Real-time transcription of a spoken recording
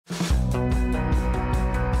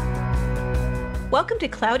Welcome to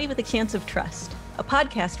Cloudy with a Chance of Trust, a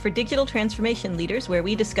podcast for digital transformation leaders where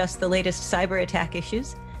we discuss the latest cyber attack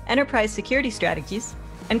issues, enterprise security strategies,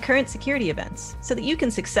 and current security events so that you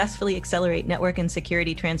can successfully accelerate network and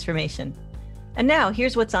security transformation. And now,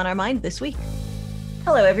 here's what's on our mind this week.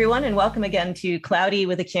 Hello, everyone, and welcome again to Cloudy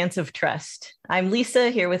with a Chance of Trust. I'm Lisa,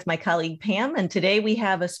 here with my colleague Pam, and today we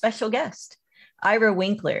have a special guest, Ira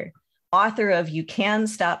Winkler, author of You Can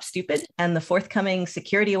Stop Stupid and the forthcoming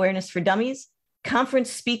Security Awareness for Dummies,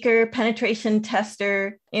 conference speaker, penetration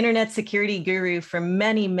tester, internet security guru for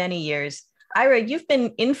many, many years. Ira, you've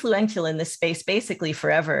been influential in this space basically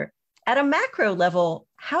forever. At a macro level,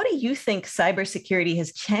 how do you think cybersecurity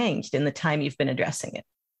has changed in the time you've been addressing it?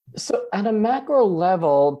 So at a macro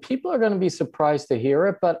level, people are going to be surprised to hear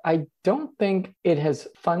it, but I don't think it has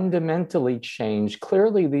fundamentally changed.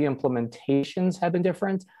 Clearly, the implementations have been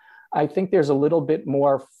different. I think there's a little bit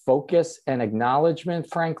more focus and acknowledgement,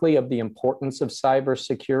 frankly, of the importance of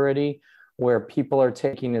cybersecurity, where people are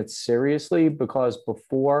taking it seriously, because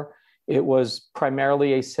before it was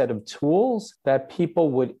primarily a set of tools that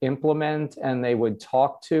people would implement and they would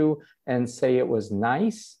talk to and say it was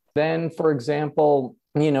nice. Then, for example,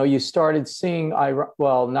 you started seeing,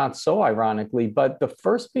 well, not so ironically, but the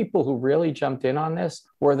first people who really jumped in on this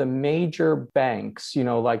were the major banks,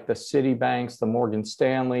 like the Citibanks, the Morgan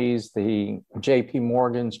Stanleys, the JP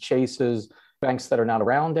Morgans, Chases, banks that are not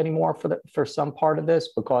around anymore for some part of this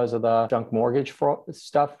because of the junk mortgage fraud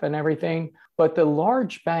stuff and everything. But the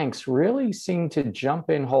large banks really seemed to jump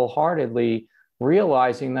in wholeheartedly,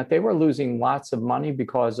 realizing that they were losing lots of money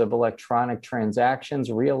because of electronic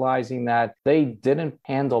transactions, realizing that they didn't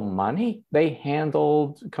handle money, they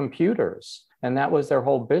handled computers. And that was their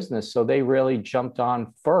whole business. So they really jumped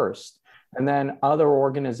on first. And then other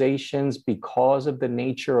organizations, because of the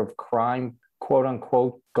nature of crime, quote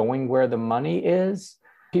unquote, going where the money is,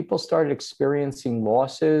 people started experiencing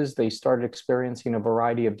losses. They started experiencing a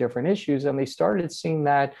variety of different issues, and they started seeing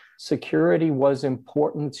that security was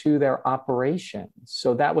important to their operations.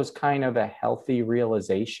 So that was kind of a healthy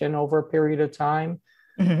realization over a period of time.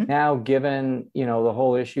 Mm-hmm. Now, given, the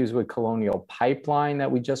whole issues with Colonial Pipeline that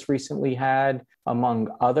we just recently had,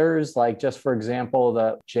 among others, like just for example,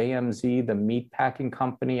 the JMZ, the meat packing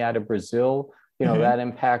company out of Brazil, that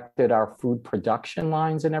impacted our food production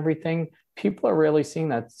lines and everything. People are really seeing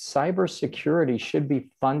that cybersecurity should be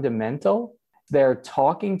fundamental. They're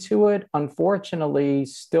talking to it. Unfortunately,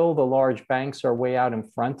 still the large banks are way out in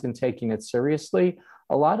front and taking it seriously.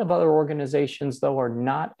 A lot of other organizations, though, are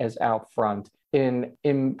not as out front in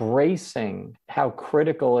embracing how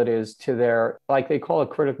critical it is to their, like they call it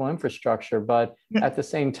critical infrastructure, but at the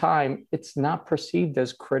same time, it's not perceived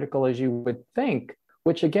as critical as you would think,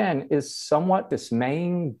 which again is somewhat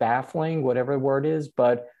dismaying, baffling, whatever the word is.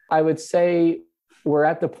 But I would say we're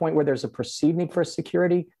at the point where there's a perceived need for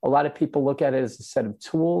security. A lot of people look at it as a set of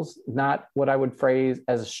tools, not what I would phrase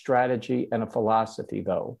as a strategy and a philosophy,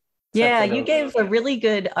 though. Yeah, you gave a really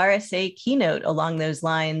good RSA keynote along those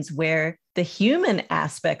lines where the human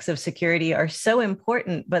aspects of security are so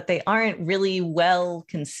important, but they aren't really well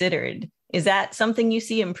considered. Is that something you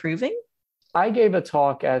see improving? I gave a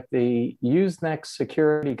talk at the Usenext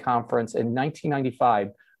Security Conference in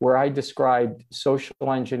 1995, where I described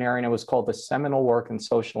social engineering. It was called the seminal work in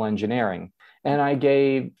social engineering. And I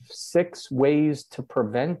gave 6 ways to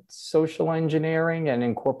prevent social engineering and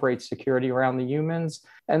incorporate security around the humans.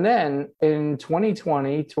 And then in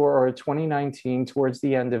 2020 or 2019, towards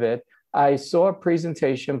the end of it, I saw a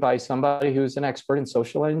presentation by somebody who's an expert in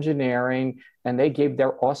social engineering, and they gave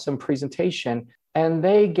their awesome presentation. And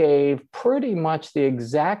they gave pretty much the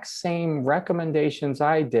exact same recommendations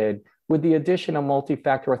I did, with the addition of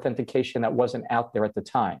multi-factor authentication that wasn't out there at the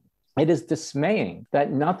time. It is dismaying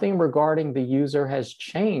that nothing regarding the user has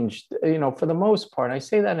changed, for the most part. I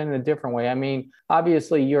say that in a different way. I mean,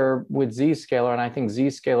 obviously you're with Zscaler, and I think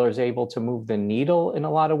Zscaler is able to move the needle in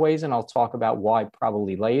a lot of ways, and I'll talk about why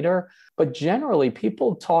probably later. But generally,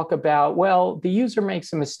 people talk about, well, the user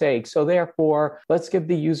makes a mistake, so therefore, let's give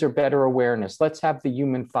the user better awareness. Let's have the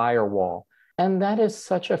human firewall. And that is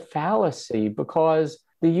such a fallacy, because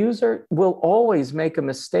the user will always make a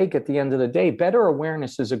mistake at the end of the day. Better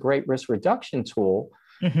awareness is a great risk reduction tool.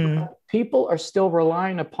 Mm-hmm. People are still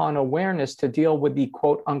relying upon awareness to deal with the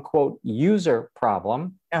quote unquote user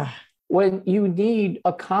problem. When you need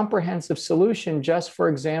a comprehensive solution, just for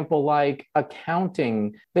example, like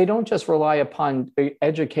accounting, they don't just rely upon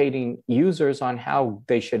educating users on how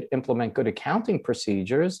they should implement good accounting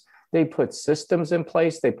procedures. They put systems in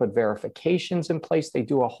place, they put verifications in place, they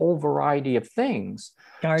do a whole variety of things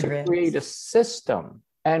to create a system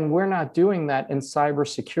And we're not doing that in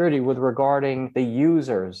cybersecurity with regarding the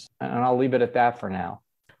users. And I'll leave it at that for now.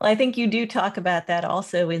 Well, I think you do talk about that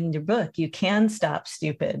also in your book. You can stop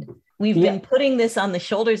stupid. We've been putting this on the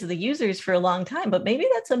shoulders of the users for a long time, but maybe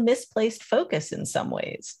that's a misplaced focus in some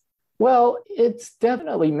ways. Well, it's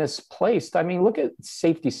definitely misplaced. I mean, look at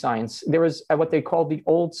safety science. There was what they call the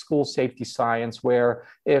old school safety science, where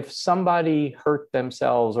if somebody hurt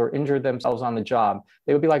themselves or injured themselves on the job,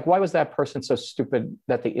 they would be like, why was that person so stupid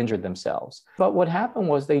that they injured themselves? But what happened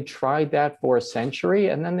was they tried that for a century,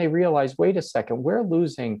 and then they realized, wait a second, we're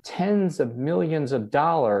losing tens of millions of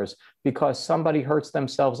dollars because somebody hurts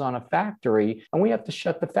themselves on a factory, and we have to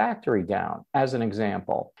shut the factory down, as an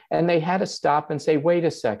example. And they had to stop and say, wait a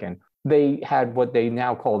second. They had what they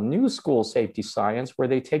now call new school safety science, where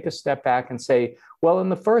they take a step back and say, well, in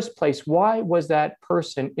the first place, why was that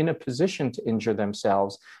person in a position to injure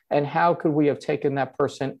themselves? And how could we have taken that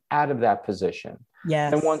person out of that position?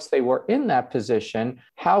 Yes. And once they were in that position,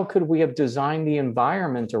 how could we have designed the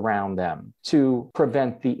environment around them to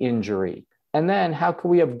prevent the injury? And then how could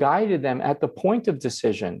we have guided them at the point of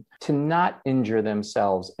decision to not injure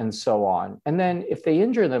themselves and so on? And then if they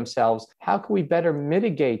injure themselves, how can we better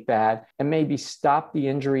mitigate that and maybe stop the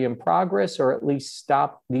injury in progress, or at least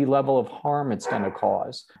stop the level of harm it's going to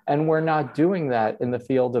cause? And we're not doing that in the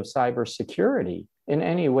field of cybersecurity in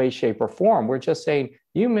any way, shape, or form. We're just saying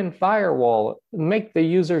human firewall, make the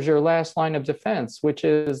users your last line of defense, which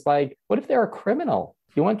is like, what if they're a criminal?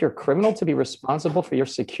 You want your criminal to be responsible for your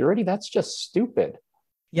security? That's just stupid.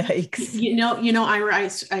 Yikes.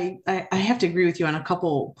 Ira, I have to agree with you on a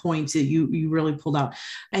couple points that you really pulled out.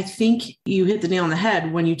 I think you hit the nail on the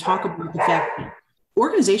head when you talk about the fact that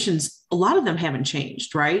organizations, a lot of them haven't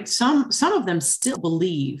changed, right? Some of them still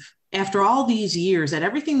believe, after all these years, that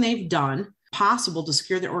everything they've done possible to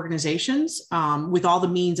secure their organizations with all the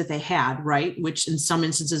means that they had, right? Which in some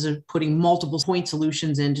instances are putting multiple point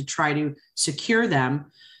solutions in to try to secure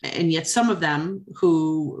them. And yet some of them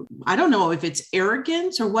who, I don't know if it's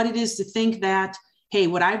arrogance or what it is to think that, hey,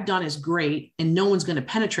 what I've done is great and no one's going to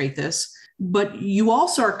penetrate this. But you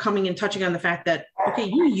also are coming and touching on the fact that, okay,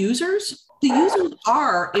 the users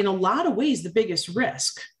are in a lot of ways the biggest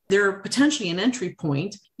risk. They're potentially an entry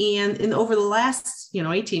point. And over the last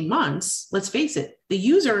 18 months, let's face it, the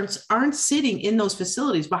users aren't sitting in those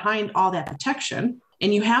facilities behind all that protection.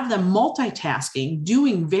 And you have them multitasking,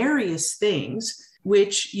 doing various things,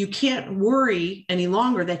 which you can't worry any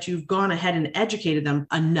longer that you've gone ahead and educated them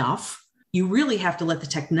enough. You really have to let the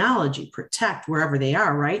technology protect wherever they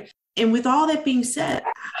are, right? And with all that being said,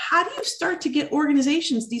 how do you start to get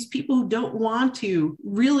organizations, these people who don't want to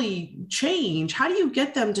really change, how do you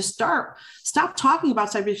get them to stop talking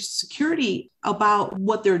about cybersecurity, about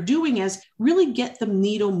what they're doing, as really get the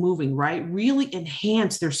needle moving, right? Really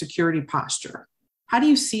enhance their security posture. How do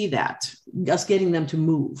you see that, us getting them to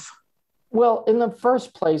move? Well, in the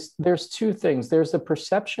first place, there's two things. There's the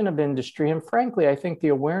perception of industry. And frankly, I think the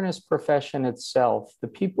awareness profession itself, the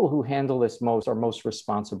people who handle this most are most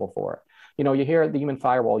responsible for it. You hear the human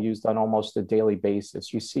firewall used on almost a daily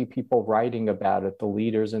basis. You see people writing about it, the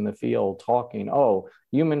leaders in the field talking, oh,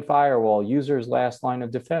 human firewall, user's last line of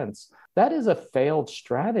defense. That is a failed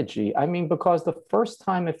strategy. I mean, because the first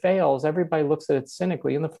time it fails, everybody looks at it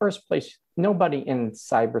cynically. In the first place, nobody in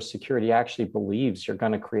cybersecurity actually believes you're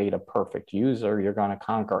going to create a perfect user, you're going to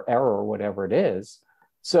conquer error or whatever it is.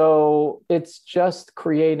 So it's just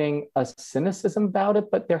creating a cynicism about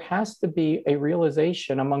it, but there has to be a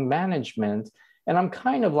realization among management. And I'm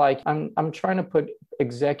kind of like, I'm trying to put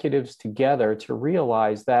executives together to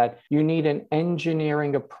realize that you need an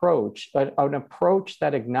engineering approach, an approach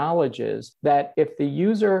that acknowledges that if the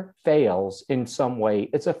user fails in some way,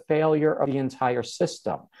 it's a failure of the entire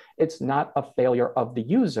system. It's not a failure of the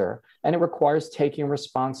user, and it requires taking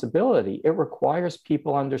responsibility. It requires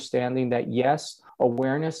people understanding that, yes,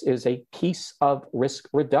 awareness is a piece of risk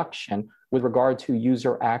reduction with regard to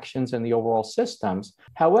user actions and the overall systems.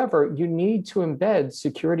 However, you need to embed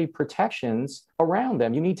security protections around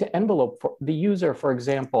them. You need to envelope the user, for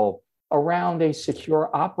example, around a secure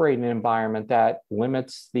operating environment that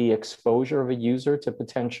limits the exposure of a user to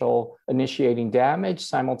potential initiating damage,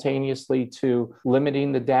 simultaneously to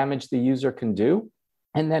limiting the damage the user can do.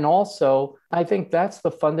 And then also, I think that's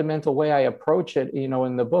the fundamental way I approach it.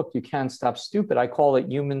 In the book, You Can't Stop Stupid, I call it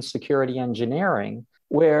human security engineering,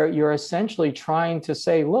 where you're essentially trying to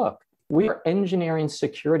say, look, we are engineering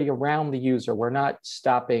security around the user. We're not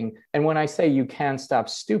stopping. And when I say you can't stop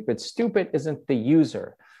stupid, stupid isn't the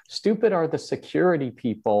user. Stupid are the security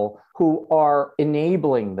people who are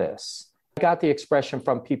enabling this. I got the expression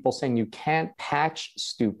from people saying you can't patch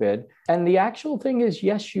stupid. And the actual thing is,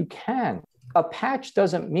 yes, you can. A patch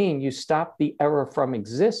doesn't mean you stop the error from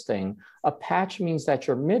existing. A patch means that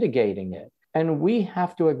you're mitigating it. And we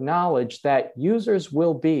have to acknowledge that users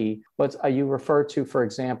will be what you refer to, for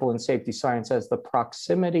example, in safety science as the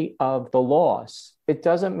proximity of the loss. It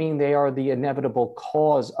doesn't mean they are the inevitable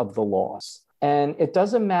cause of the loss. And it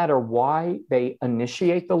doesn't matter why they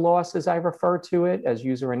initiate the loss, as I refer to it, as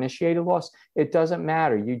user-initiated loss. It doesn't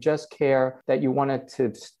matter. You just care that you want it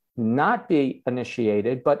to not be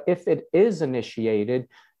initiated, but if it is initiated,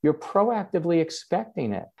 you're proactively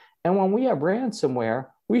expecting it. And when we have ransomware,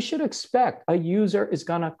 we should expect a user is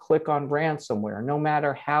going to click on ransomware, no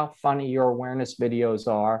matter how funny your awareness videos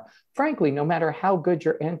are. Frankly, no matter how good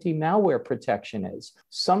your anti-malware protection is,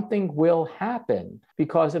 something will happen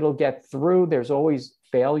because it'll get through. There's always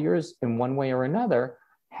failures in one way or another.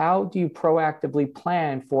 How do you proactively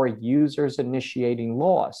plan for users initiating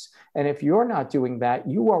loss? And if you're not doing that,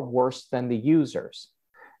 you are worse than the users.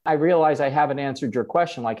 I realize I haven't answered your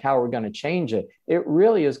question, like how are we going to change it? It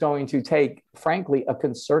really is going to take, frankly, a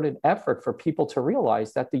concerted effort for people to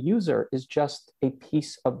realize that the user is just a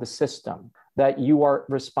piece of the system, that you are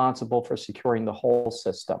responsible for securing the whole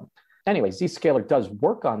system. Anyway, Zscaler does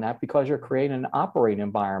work on that because you're creating an operating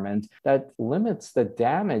environment that limits the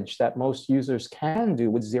damage that most users can do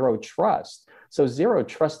with zero trust. So zero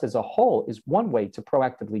trust as a whole is one way to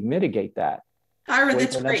proactively mitigate that. Ira,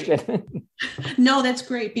 that's great. No, that's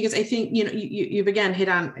great, because I think, you've again hit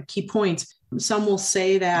on key points. Some will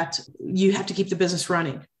say that you have to keep the business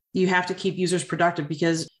running. You have to keep users productive,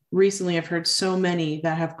 because recently I've heard so many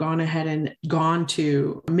that have gone ahead and gone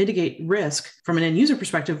to mitigate risk from an end user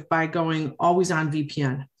perspective by going always on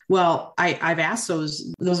VPN. Well, I've asked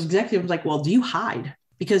those executives, like, well, do you hide?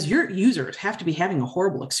 Because your users have to be having a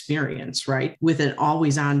horrible experience, right, with an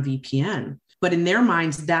always on VPN. But in their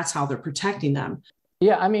minds, that's how they're protecting them.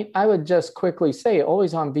 Yeah, I mean, I would just quickly say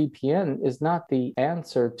always on VPN is not the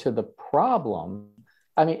answer to the problem.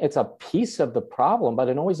 I mean, it's a piece of the problem, but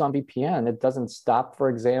an always on VPN, it doesn't stop, for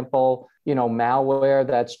example, malware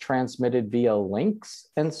that's transmitted via links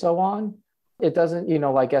and so on. It doesn't,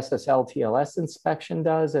 like SSL TLS inspection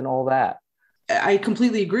does and all that. I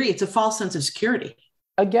completely agree. It's a false sense of security.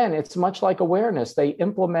 Again, it's much like awareness. They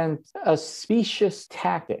implement a specious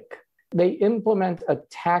tactic. They implement a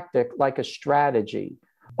tactic like a strategy.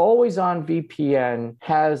 Always on VPN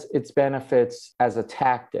has its benefits as a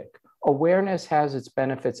tactic. Awareness has its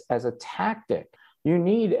benefits as a tactic. You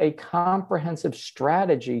need a comprehensive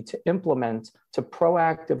strategy to implement to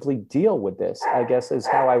proactively deal with this, I guess is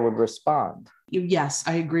how I would respond. Yes,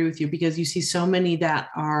 I agree with you, because you see so many that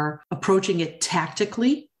are approaching it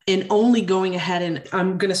tactically and only going ahead and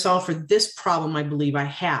I'm going to solve for this problem I believe I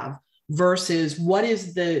have, versus what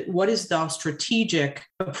is the strategic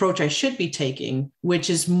approach I should be taking, which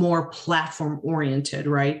is more platform oriented,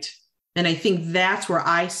 right? And I think that's where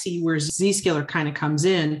I see where Zscaler kind of comes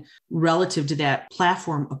in relative to that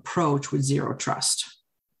platform approach with zero trust.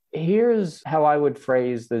 Here's how I would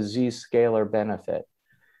phrase the Zscaler benefit.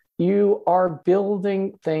 You are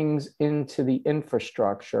building things into the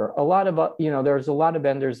infrastructure. A lot of, there's a lot of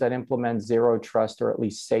vendors that implement zero trust, or at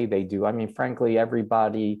least say they do. I mean, frankly,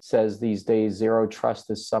 everybody says these days zero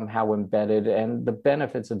trust is somehow embedded, and the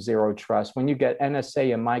benefits of zero trust, when you get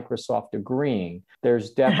NSA and Microsoft agreeing,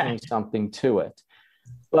 there's definitely something to it.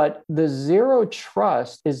 But the zero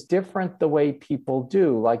trust is different the way people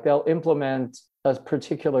do. Like they'll implement a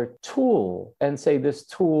particular tool and say this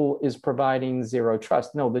tool is providing zero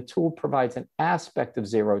trust. No, the tool provides an aspect of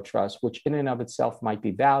zero trust, which in and of itself might be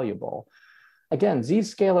valuable. Again,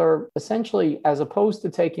 Zscaler essentially, as opposed to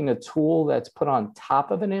taking a tool that's put on top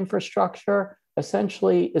of an infrastructure,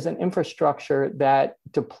 essentially is an infrastructure that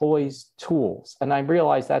deploys tools. And I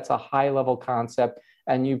realize that's a high-level concept,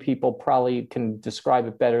 and you people probably can describe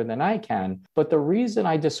it better than I can. But the reason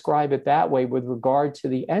I describe it that way with regard to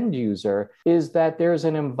the end user is that there's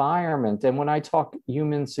an environment. And when I talk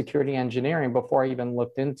human security engineering, before I even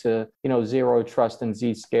looked into, zero trust and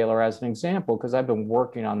Zscaler as an example, because I've been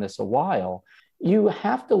working on this a while, you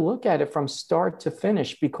have to look at it from start to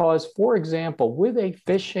finish, because, for example, with a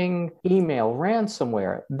phishing email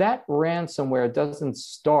ransomware, that ransomware doesn't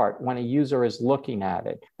start when a user is looking at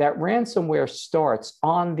it. That ransomware starts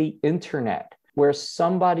on the internet, where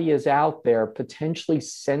somebody is out there potentially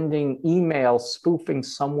sending email spoofing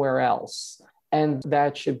somewhere else. And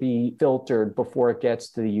that should be filtered before it gets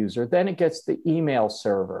to the user. Then it gets the email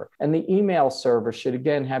server. And the email server should,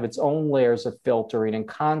 again, have its own layers of filtering and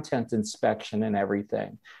content inspection and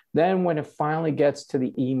everything. Then when it finally gets to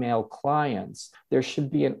the email clients, there should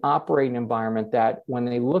be an operating environment that when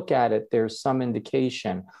they look at it, there's some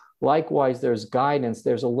indication, Likewise, there's guidance,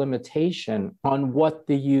 there's a limitation on what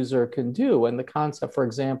the user can do. And the concept, for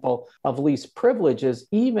example, of least privileges,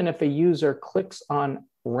 even if a user clicks on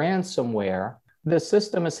ransomware, the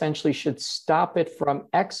system essentially should stop it from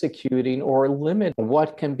executing or limit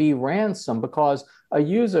what can be ransom, because a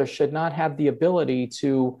user should not have the ability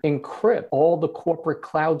to encrypt all the corporate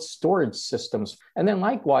cloud storage systems. And then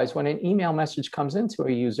likewise, when an email message comes into a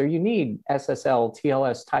user, you need SSL,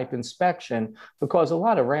 TLS type inspection, because a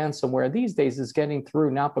lot of ransomware these days is getting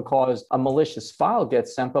through not because a malicious file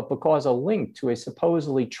gets sent, but because a link to a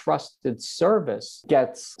supposedly trusted service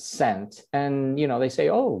gets sent. And, they say,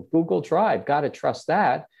 oh, Google Drive, got to trust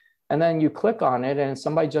that. And then you click on it and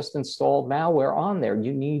somebody just installed malware on there.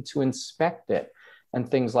 You need to inspect it and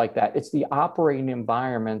things like that. It's the operating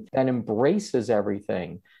environment that embraces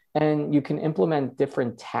everything. And you can implement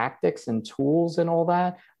different tactics and tools and all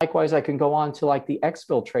that. Likewise, I can go on to like the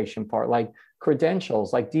exfiltration part, like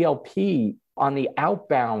credentials, like DLP on the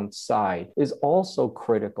outbound side is also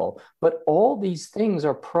critical. But all these things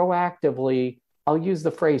are proactively, I'll use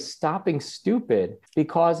the phrase stopping stupid,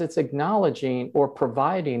 because it's acknowledging or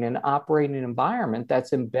providing an operating environment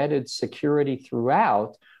that's embedded security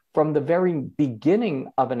throughout from the very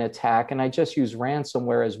beginning of an attack. And I just use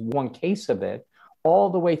ransomware as one case of it, all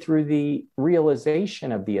the way through the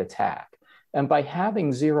realization of the attack. And by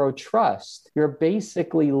having zero trust, you're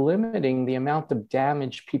basically limiting the amount of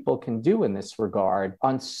damage people can do in this regard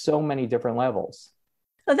on so many different levels.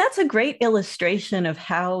 Well, that's a great illustration of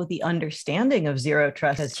how the understanding of zero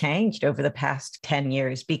trust has changed over the past 10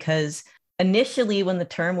 years, because initially when the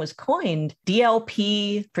term was coined,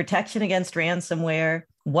 DLP, protection against ransomware,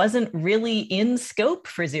 wasn't really in scope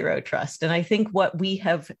for zero trust. And I think what we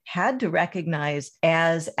have had to recognize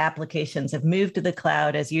as applications have moved to the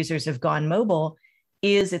cloud, as users have gone mobile,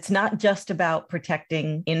 is it's not just about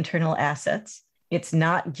protecting internal assets. It's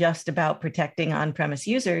not just about protecting on-premise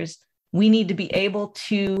users. We need to be able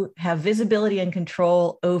to have visibility and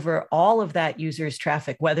control over all of that user's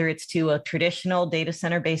traffic, whether it's to a traditional data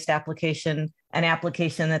center-based application, an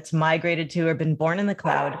application that's migrated to or been born in the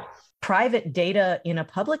cloud, private data in a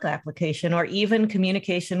public application, or even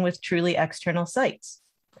communication with truly external sites.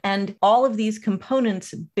 And all of these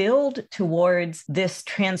components build towards this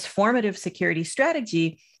transformative security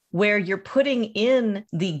strategy where you're putting in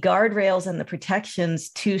the guardrails and the protections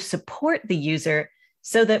to support the user,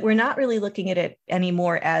 so that we're not really looking at it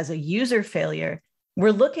anymore as a user failure.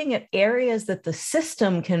 We're looking at areas that the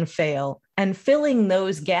system can fail and filling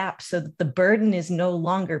those gaps so that the burden is no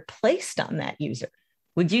longer placed on that user.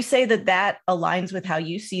 Would you say that that aligns with how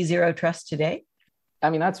you see zero trust today? I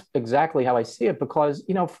mean, that's exactly how I see it, because,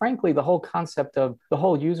 frankly, the whole concept of the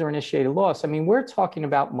whole user-initiated loss, I mean, we're talking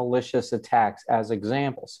about malicious attacks as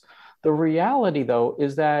examples. The reality, though,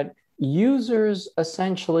 is that users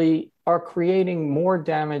essentially are creating more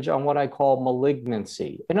damage on what I call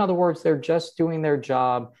malignancy. In other words, they're just doing their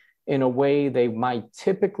job in a way they might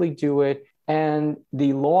typically do it, and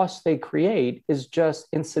the loss they create is just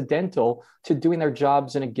incidental to doing their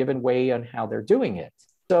jobs in a given way on how they're doing it.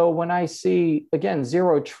 So when I see, again,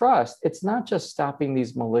 zero trust, it's not just stopping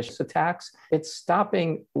these malicious attacks, it's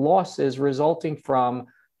stopping losses resulting from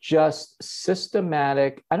just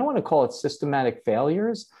systematic, I don't want to call it systematic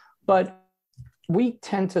failures, but we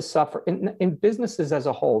tend to suffer, in businesses as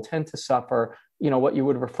a whole, tend to suffer, what you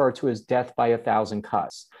would refer to as death by 1,000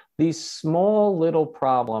 cuts. These small little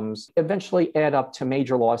problems eventually add up to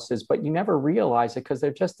major losses, but you never realize it because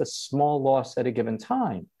they're just a small loss at a given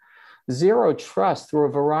time. Zero trust through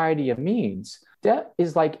a variety of means, that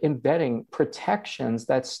is like embedding protections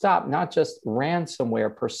that stop not just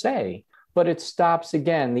ransomware per se, but it stops,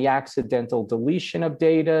 again, the accidental deletion of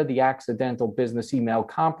data, the accidental business email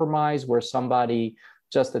compromise where somebody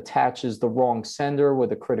just attaches the wrong sender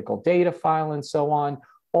with a critical data file and so on.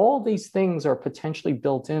 All these things are potentially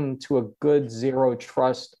built into a good zero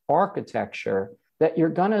trust architecture that you're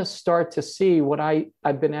going to start to see what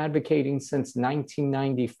I've been advocating since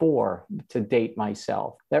 1994 to date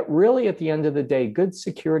myself, that really at the end of the day, good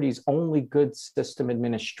security is only good system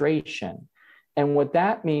administration. And what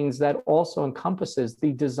that means, that also encompasses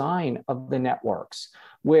the design of the networks,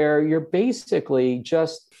 where you're basically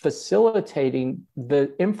just facilitating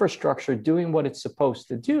the infrastructure doing what it's supposed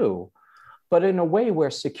to do, but in a way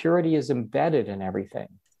where security is embedded in everything.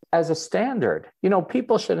 As a standard,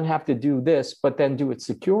 people shouldn't have to do this, but then do it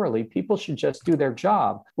securely. People should just do their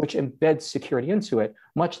job, which embeds security into it,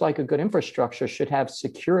 much like a good infrastructure should have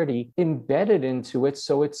security embedded into it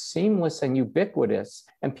so it's seamless and ubiquitous,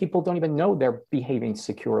 and people don't even know they're behaving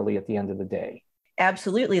securely at the end of the day.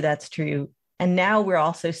 Absolutely, that's true. And now we're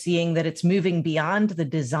also seeing that it's moving beyond the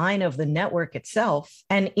design of the network itself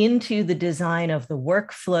and into the design of the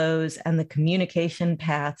workflows and the communication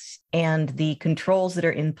paths and the controls that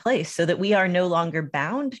are in place, so that we are no longer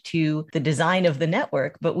bound to the design of the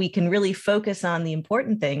network, but we can really focus on the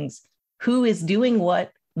important things: who is doing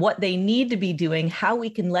what they need to be doing, how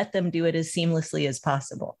we can let them do it as seamlessly as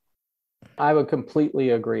possible. I would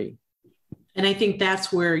completely agree. And I think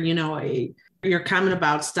that's where, your comment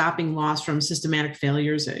about stopping loss from systematic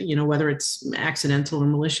failures, whether it's accidental or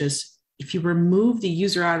malicious, if you remove the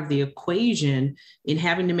user out of the equation in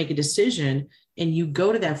having to make a decision, and you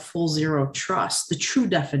go to that full zero trust, the true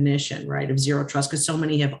definition, right, of zero trust, because so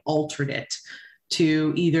many have altered it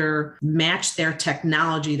to either match their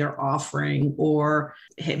technology they're offering or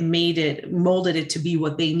molded it to be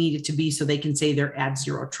what they need it to be so they can say they're at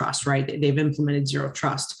zero trust, right? They've implemented zero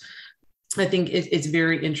trust. I think it's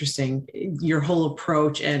very interesting, your whole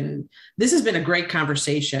approach. And this has been a great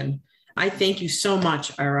conversation. I thank you so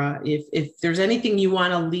much, Ira. If there's anything you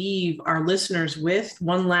want to leave our listeners with,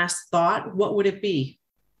 one last thought, what would it be?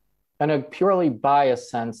 In a purely biased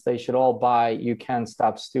sense, they should all buy You Can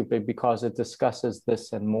Stop Stupid because it discusses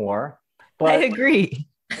this and more. But I agree.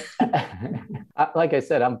 Like I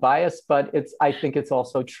said, I'm biased, but I think it's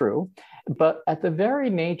also true. But at the very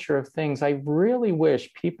nature of things, I really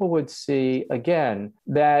wish people would see, again,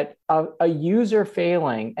 that a user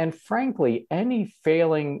failing, and frankly, any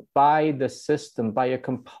failing by the system, by a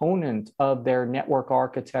component of their network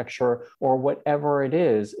architecture or whatever it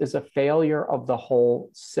is a failure of the whole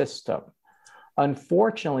system.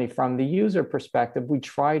 Unfortunately, from the user perspective, we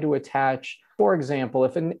try to attach, for example,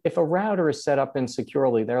 if a router is set up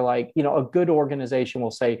insecurely, they're like, a good organization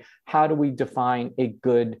will say, how do we define a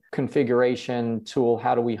good configuration tool?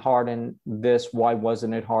 How do we harden this? Why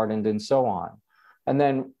wasn't it hardened? And so on. And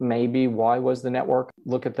then maybe why was the network?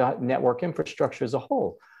 Look at the network infrastructure as a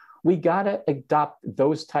whole. We got to adopt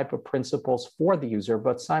those type of principles for the user,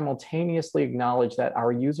 but simultaneously acknowledge that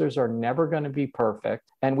our users are never going to be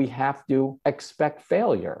perfect and we have to expect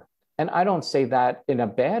failure. And I don't say that in a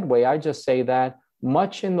bad way. I just say that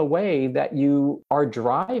much in the way that you are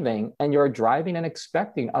driving, and you're driving and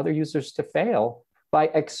expecting other users to fail.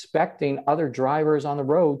 By expecting other drivers on the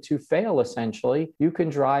road to fail, essentially, you can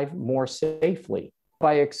drive more safely.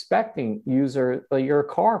 By expecting your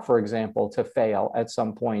car, for example, to fail at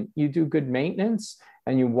some point, you do good maintenance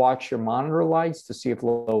and you watch your monitor lights to see if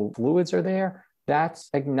low fluids are there. That's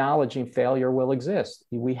acknowledging failure will exist.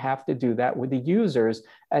 We have to do that with the users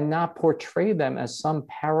and not portray them as some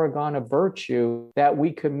paragon of virtue that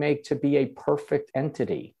we could make to be a perfect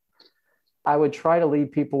entity. I would try to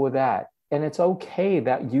lead people with that. And it's okay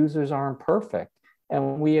that users aren't perfect.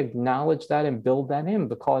 And we acknowledge that and build that in,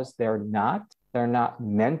 because they're not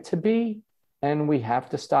meant to be. And we have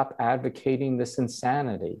to stop advocating this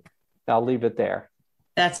insanity. I'll leave it there.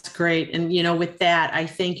 That's great. And, with that, I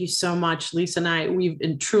thank you so much. Lisa and I, we've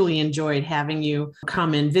truly enjoyed having you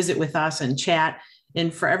come and visit with us and chat.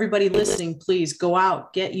 And for everybody listening, please go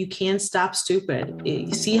out, get You Can Stop Stupid.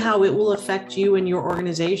 See how it will affect you and your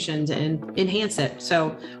organizations and enhance it.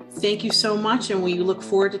 So thank you so much. And we look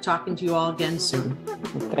forward to talking to you all again soon.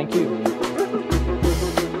 Thank you.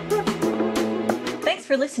 Thanks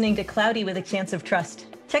for listening to Cloudy with a Chance of Trust.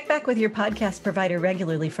 Check back with your podcast provider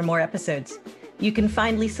regularly for more episodes. You can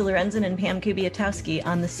find Lisa Lorenzen and Pam Kubiatowski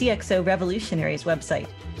on the CXO Revolutionaries website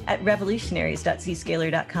at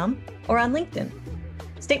revolutionaries.zscaler.com or on LinkedIn.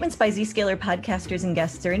 Statements by Zscaler podcasters and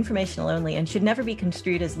guests are informational only and should never be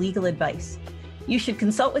construed as legal advice. You should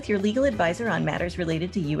consult with your legal advisor on matters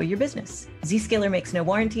related to you or your business. Zscaler makes no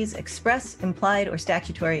warranties, express, implied, or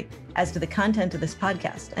statutory, as to the content of this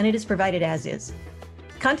podcast, and it is provided as is.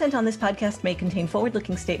 Content on this podcast may contain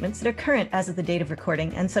forward-looking statements that are current as of the date of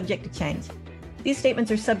recording and subject to change. These statements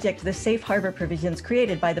are subject to the safe harbor provisions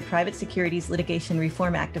created by the Private Securities Litigation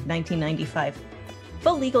Reform Act of 1995.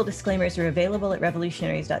 Full legal disclaimers are available at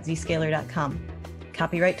revolutionaries.zscaler.com.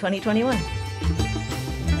 Copyright 2021.